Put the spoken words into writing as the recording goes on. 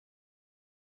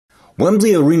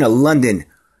Wembley Arena, London.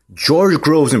 George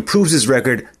Groves improves his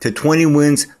record to 20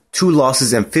 wins, 2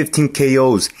 losses, and 15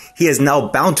 KOs. He has now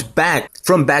bounced back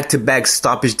from back-to-back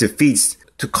stoppage defeats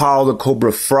to Carl the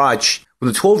Cobra Froch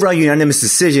with a 12-round unanimous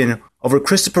decision over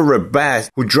Christopher Rebrasse,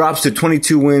 who drops to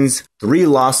 22 wins, 3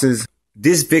 losses.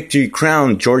 This victory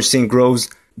crowned George St. Groves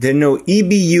the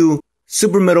EBU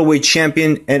super middleweight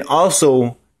champion and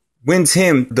also wins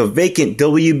him the vacant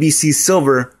WBC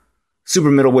silver super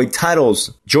middleweight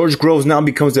titles. George Groves now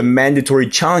becomes a mandatory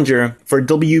challenger for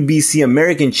WBC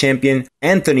American champion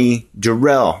Anthony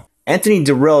Durrell. Anthony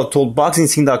Durrell told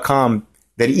BoxingScene.com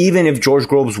that even if George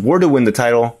Groves were to win the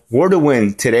title, were to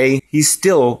win today, he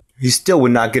still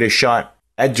would not get a shot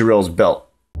at Durrell's belt.